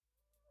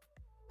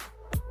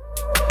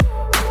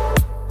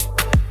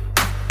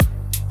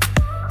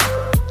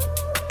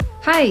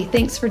Hi,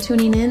 thanks for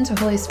tuning in to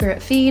Holy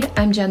Spirit Feed.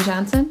 I'm Jen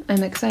Johnson.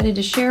 I'm excited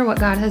to share what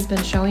God has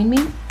been showing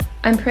me.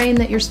 I'm praying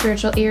that your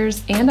spiritual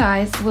ears and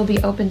eyes will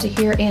be open to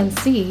hear and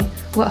see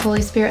what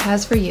Holy Spirit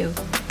has for you.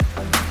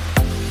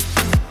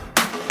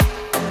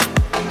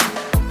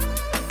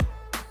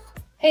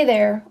 Hey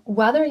there,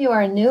 whether you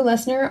are a new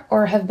listener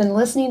or have been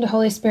listening to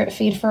Holy Spirit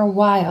Feed for a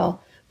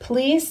while,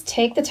 please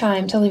take the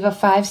time to leave a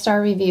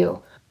 5-star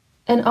review.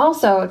 And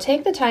also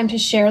take the time to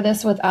share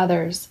this with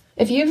others.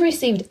 If you've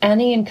received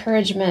any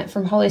encouragement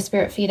from Holy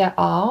Spirit Feed at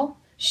all,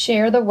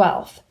 share the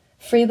wealth.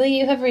 Freely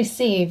you have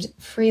received,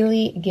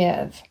 freely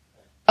give.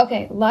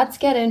 Okay, let's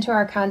get into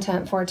our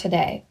content for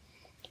today.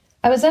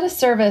 I was at a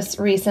service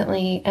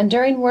recently, and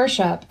during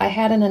worship, I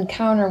had an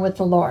encounter with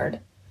the Lord.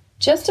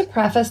 Just to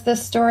preface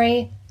this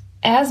story,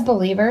 as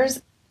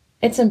believers,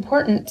 it's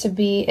important to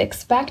be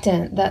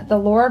expectant that the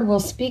Lord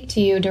will speak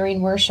to you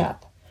during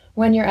worship,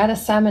 when you're at a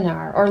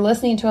seminar or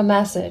listening to a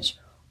message,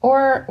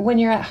 or when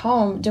you're at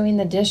home doing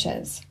the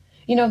dishes.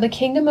 You know, the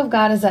kingdom of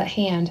God is at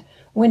hand.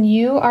 When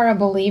you are a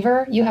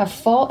believer, you have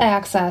full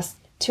access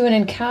to an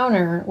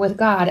encounter with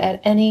God at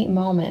any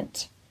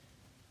moment.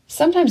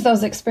 Sometimes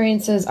those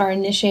experiences are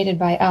initiated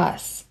by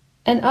us,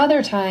 and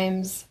other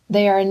times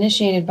they are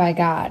initiated by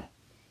God.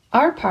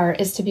 Our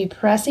part is to be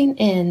pressing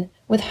in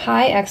with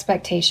high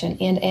expectation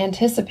and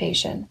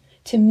anticipation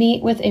to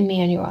meet with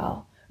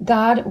Emmanuel,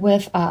 God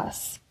with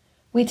us.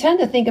 We tend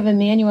to think of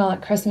Emmanuel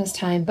at Christmas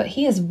time, but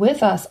he is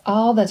with us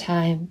all the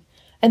time.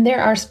 And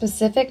there are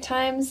specific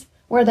times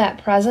where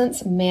that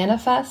presence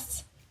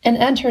manifests and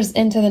enters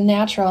into the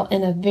natural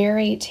in a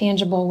very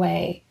tangible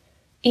way.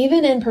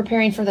 Even in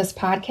preparing for this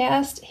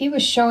podcast, he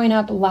was showing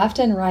up left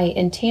and right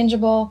in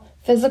tangible,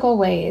 physical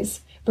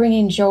ways,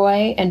 bringing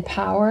joy and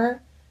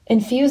power,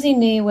 infusing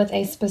me with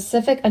a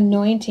specific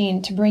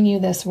anointing to bring you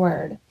this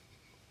word.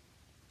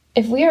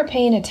 If we are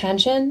paying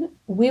attention,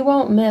 we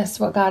won't miss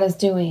what God is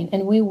doing,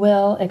 and we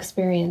will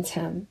experience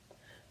him.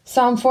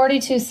 Psalm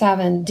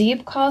 42:7,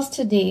 deep calls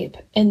to deep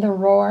in the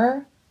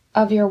roar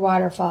of your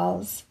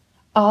waterfalls.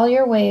 All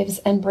your waves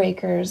and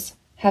breakers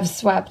have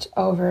swept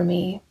over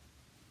me.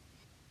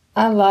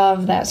 I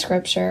love that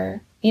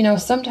scripture. You know,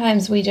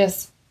 sometimes we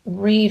just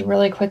read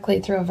really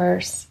quickly through a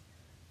verse.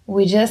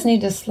 We just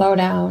need to slow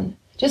down.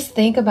 Just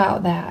think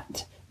about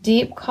that.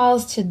 Deep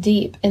calls to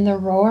deep in the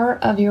roar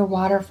of your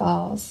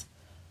waterfalls.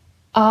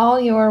 All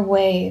your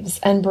waves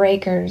and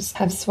breakers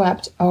have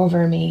swept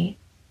over me.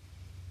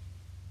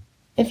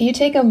 If you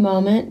take a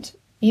moment,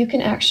 you can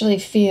actually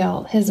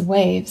feel his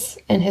waves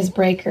and his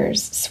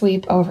breakers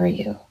sweep over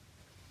you.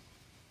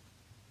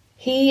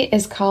 He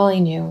is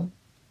calling you.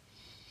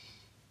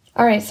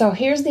 All right, so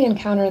here's the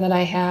encounter that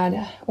I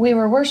had. We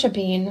were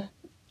worshiping,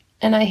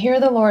 and I hear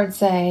the Lord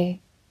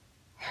say,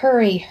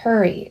 "Hurry,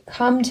 hurry,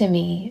 come to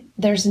me.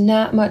 There's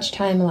not much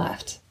time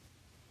left."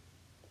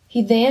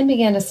 He then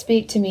began to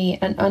speak to me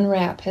and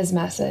unwrap his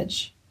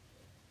message.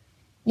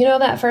 You know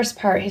that first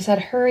part, he said,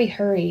 "Hurry,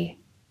 hurry."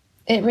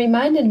 It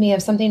reminded me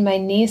of something my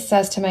niece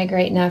says to my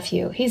great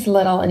nephew. He's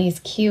little and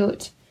he's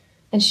cute.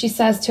 And she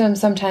says to him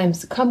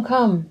sometimes, "Come,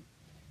 come."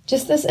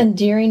 Just this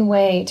endearing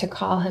way to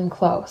call him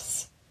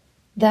close.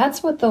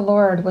 That's what the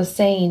Lord was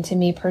saying to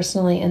me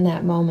personally in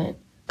that moment.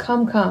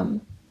 Come,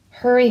 come.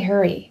 Hurry,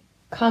 hurry.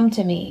 Come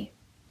to me.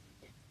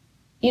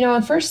 You know,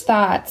 on first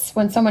thoughts,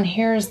 when someone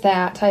hears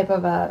that type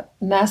of a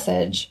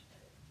message,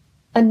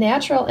 a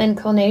natural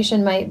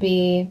inclination might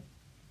be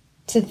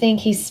to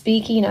think he's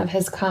speaking of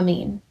his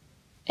coming.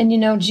 And you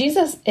know,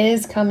 Jesus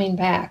is coming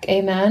back.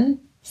 Amen?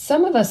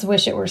 Some of us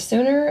wish it were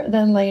sooner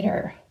than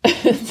later.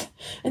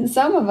 And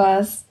some of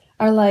us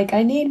are like,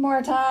 I need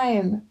more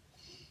time.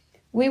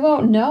 We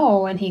won't know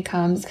when he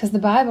comes because the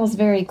Bible's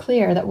very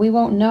clear that we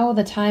won't know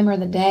the time or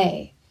the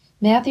day.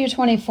 Matthew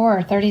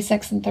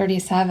 24:36 and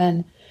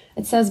 37.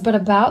 It says, "But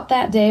about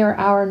that day or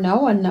hour no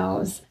one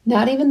knows,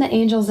 not even the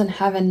angels in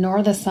heaven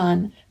nor the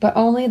Son, but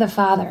only the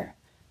Father.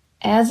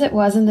 As it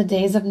was in the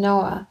days of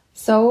Noah,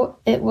 so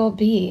it will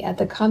be at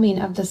the coming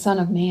of the Son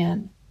of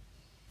Man."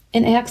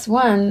 In Acts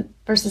 1,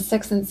 verses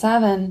 6 and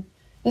 7,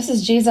 this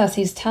is Jesus.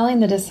 He's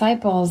telling the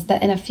disciples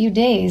that in a few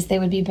days they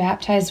would be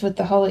baptized with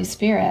the Holy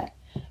Spirit.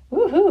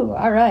 Woohoo!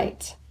 All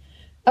right.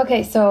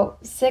 Okay, so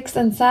 6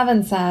 and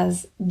 7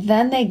 says,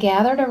 "Then they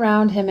gathered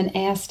around him and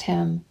asked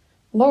him,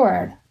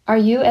 'Lord, are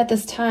you at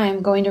this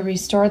time going to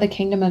restore the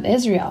kingdom of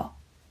Israel?'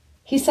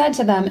 He said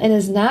to them, 'It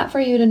is not for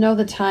you to know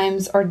the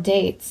times or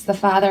dates the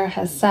Father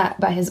has set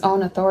by his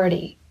own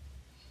authority.'"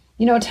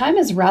 You know, time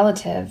is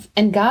relative,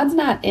 and God's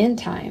not in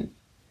time.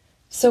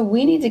 So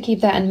we need to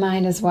keep that in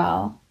mind as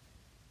well.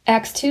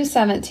 Acts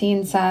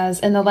 2:17 says,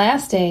 "In the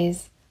last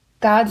days,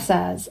 God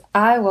says,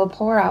 I will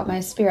pour out my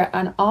spirit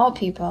on all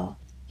people.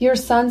 Your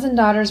sons and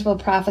daughters will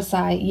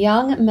prophesy,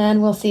 young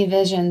men will see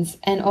visions,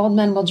 and old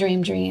men will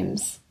dream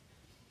dreams."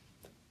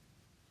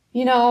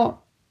 You know,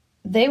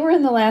 they were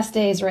in the last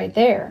days right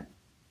there.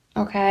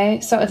 Okay,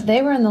 so if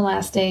they were in the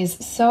last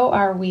days, so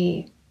are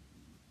we.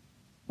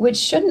 Which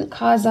shouldn't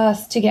cause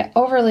us to get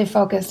overly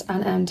focused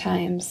on end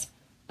times,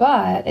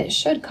 but it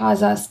should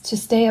cause us to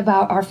stay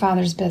about our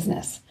Father's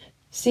business,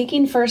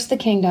 seeking first the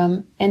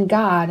kingdom and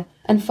God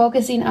and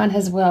focusing on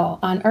his will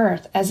on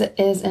earth as it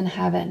is in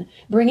heaven,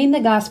 bringing the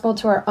gospel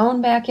to our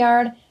own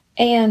backyard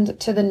and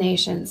to the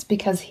nations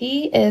because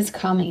he is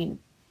coming.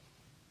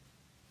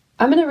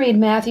 I'm going to read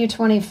Matthew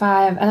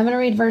 25, and I'm going to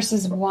read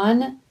verses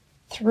 1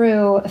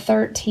 through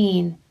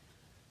 13.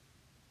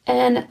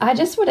 And I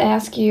just would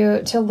ask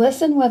you to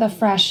listen with a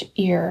fresh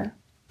ear.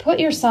 Put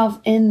yourself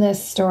in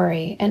this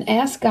story and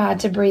ask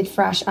God to breathe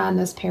fresh on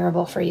this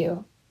parable for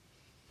you.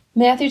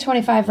 Matthew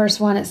 25, verse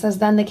 1, it says,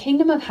 "Then the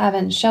kingdom of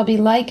heaven shall be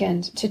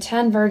likened to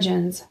 10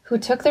 virgins who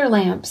took their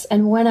lamps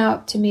and went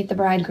out to meet the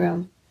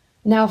bridegroom.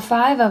 Now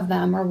 5 of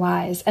them were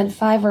wise, and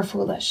 5 were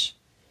foolish.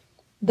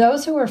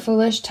 Those who were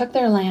foolish took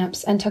their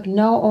lamps and took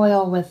no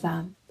oil with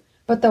them,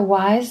 but the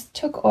wise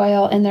took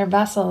oil in their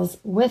vessels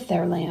with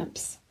their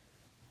lamps.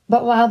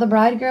 But while the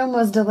bridegroom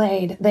was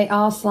delayed, they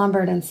all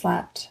slumbered and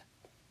slept."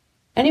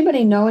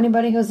 Anybody know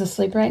anybody who's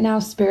asleep right now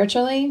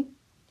spiritually?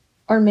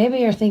 Or maybe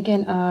you're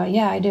thinking,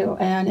 yeah, I do,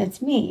 and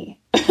it's me.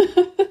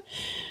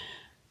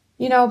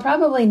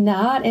 Probably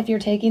not if you're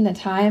taking the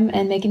time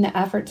and making the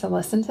effort to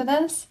listen to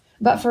this.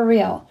 But for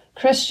real,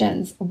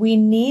 Christians, we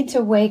need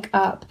to wake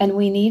up and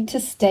we need to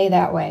stay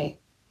that way.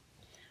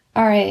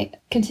 All right,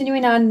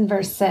 continuing on in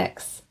verse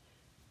 6.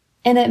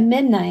 "And at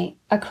midnight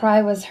a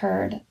cry was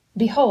heard,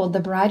 'Behold, the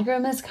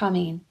bridegroom is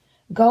coming.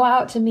 Go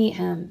out to meet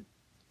him.'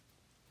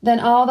 Then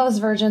all those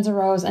virgins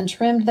arose and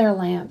trimmed their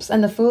lamps,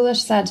 and the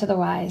foolish said to the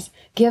wise,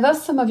 'Give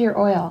us some of your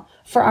oil,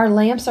 for our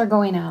lamps are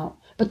going out.'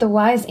 But the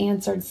wise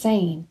answered,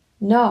 saying,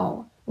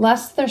 'No,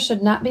 lest there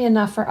should not be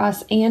enough for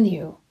us and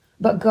you,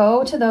 but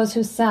go to those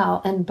who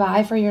sell and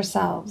buy for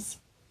yourselves.'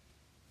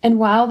 And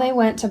while they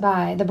went to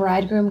buy, the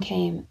bridegroom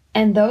came,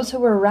 and those who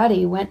were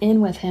ready went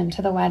in with him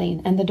to the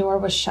wedding, and the door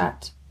was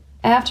shut.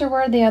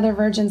 Afterward the other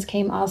virgins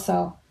came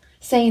also,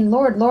 saying,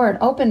 'Lord, Lord,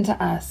 open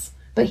to us.'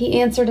 But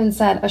he answered and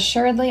said,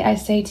 'Assuredly I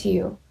say to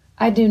you,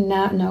 I do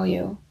not know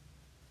you.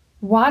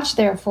 Watch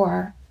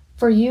therefore,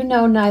 for you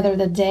know neither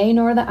the day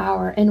nor the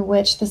hour in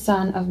which the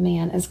Son of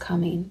Man is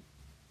coming.'"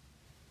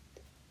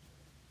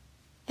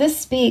 This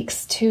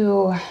speaks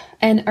to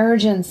an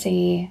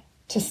urgency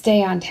to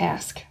stay on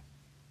task.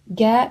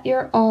 Get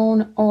your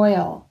own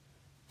oil.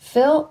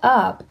 Fill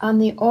up on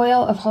the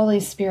oil of Holy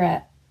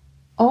Spirit.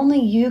 Only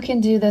you can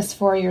do this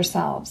for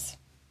yourselves.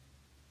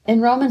 In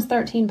Romans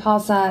 13, Paul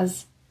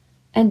says,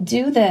 "And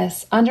do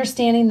this,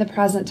 understanding the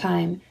present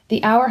time.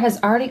 The hour has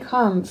already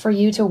come for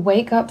you to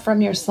wake up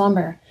from your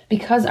slumber,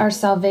 because our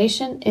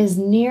salvation is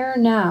nearer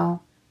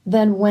now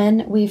than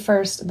when we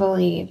first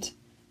believed."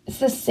 It's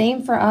the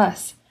same for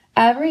us.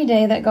 Every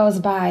day that goes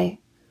by,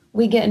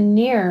 we get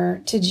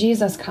nearer to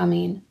Jesus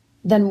coming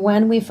than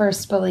when we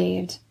first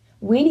believed.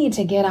 We need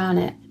to get on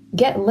it,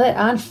 get lit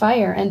on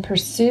fire, and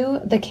pursue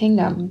the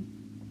kingdom.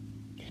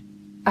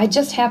 I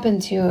just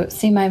happened to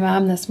see my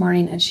mom this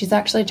morning, and she's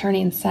actually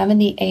turning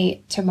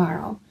 78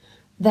 tomorrow.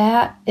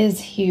 That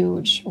is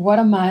huge. What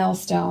a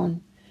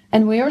milestone.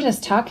 And we were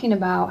just talking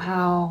about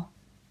how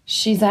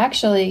she's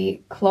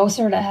actually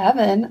closer to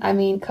heaven. I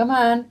mean, come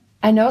on.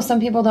 I know some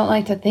people don't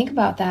like to think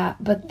about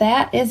that, but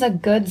that is a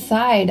good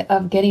side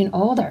of getting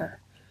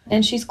older.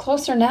 And she's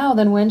closer now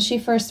than when she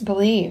first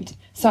believed.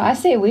 So I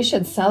say we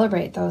should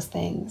celebrate those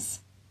things.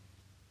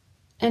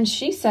 And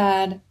she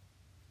said,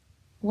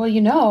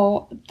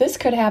 "Well, this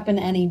could happen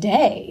any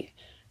day."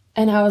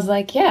 And I was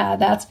like, yeah,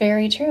 that's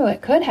very true.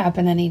 It could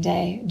happen any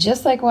day,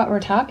 just like what we're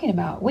talking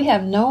about. We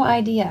have no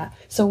idea.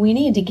 So we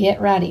need to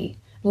get ready.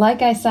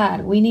 Like I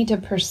said, we need to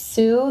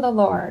pursue the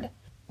Lord.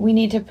 We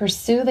need to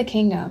pursue the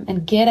kingdom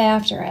and get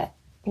after it.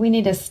 We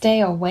need to stay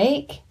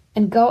awake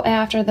and go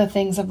after the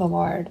things of the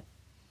Lord.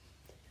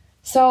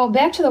 So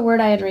back to the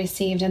word I had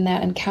received in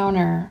that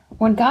encounter.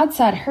 When God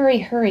said, "Hurry,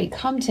 hurry,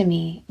 come to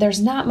me,"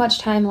 there's not much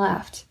time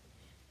left.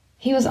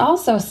 He was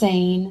also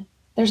saying,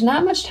 there's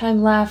not much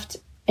time left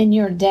in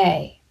your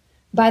day.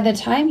 By the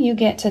time you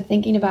get to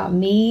thinking about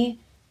me,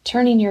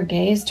 turning your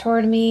gaze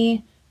toward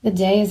me, the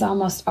day is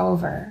almost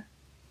over.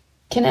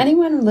 Can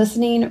anyone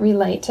listening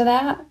relate to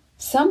that?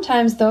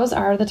 Sometimes those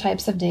are the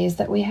types of days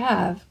that we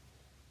have.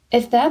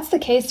 If that's the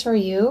case for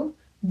you,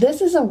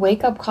 this is a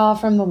wake-up call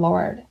from the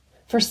Lord.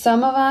 For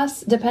some of us,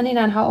 depending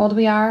on how old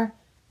we are,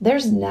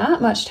 there's not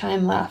much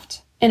time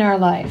left in our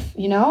life,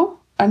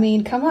 I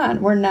mean, come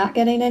on, we're not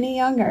getting any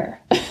younger.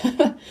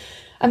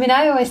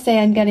 I always say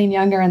I'm getting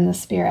younger in the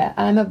spirit.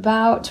 I'm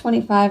about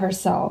 25 or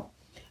so.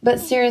 But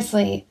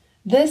seriously,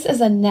 this is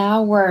a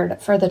now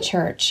word for the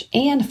church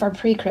and for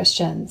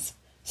pre-Christians.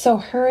 So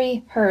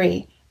hurry,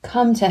 hurry,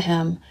 come to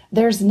him.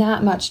 There's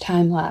not much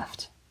time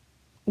left.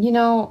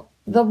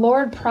 The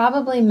Lord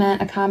probably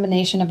meant a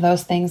combination of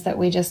those things that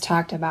we just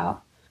talked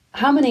about.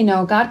 How many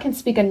know God can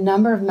speak a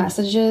number of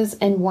messages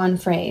in one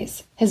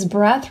phrase? His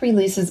breath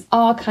releases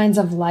all kinds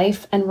of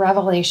life and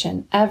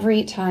revelation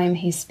every time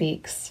he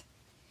speaks.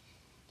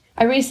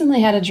 I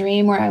recently had a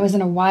dream where I was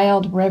in a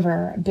wild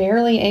river,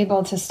 barely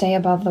able to stay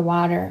above the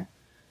water.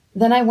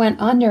 Then I went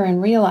under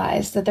and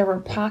realized that there were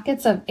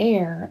pockets of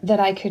air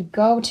that I could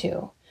go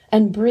to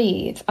and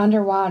breathe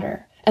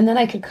underwater, and then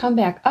I could come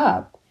back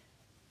up.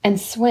 and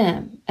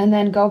swim and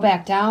then go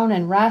back down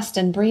and rest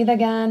and breathe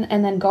again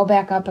and then go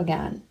back up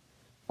again.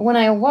 When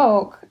I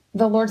awoke,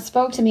 the Lord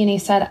spoke to me and he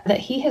said that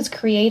he has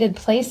created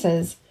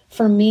places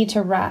for me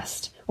to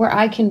rest where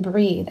I can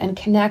breathe and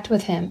connect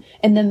with him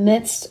in the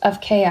midst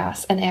of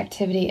chaos and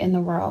activity in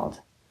the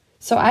world.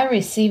 So I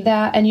received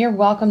that, and you're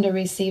welcome to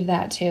receive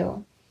that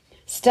too.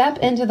 Step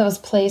into those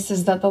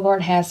places that the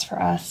Lord has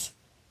for us,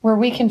 where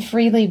we can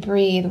freely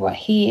breathe what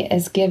he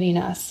is giving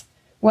us,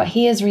 what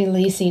he is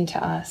releasing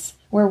to us,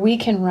 where we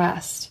can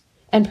rest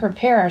and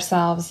prepare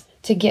ourselves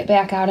to get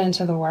back out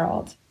into the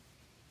world.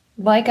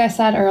 Like I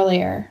said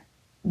earlier,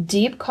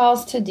 deep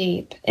calls to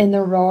deep in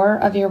the roar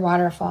of your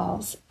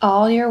waterfalls.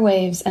 All your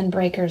waves and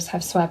breakers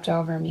have swept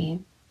over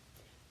me.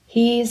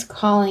 He's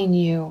calling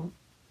you.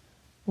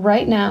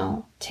 Right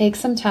now, take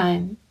some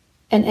time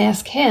and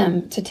ask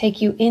him to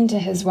take you into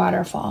his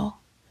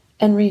waterfall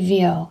and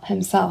reveal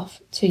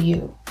himself to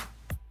you.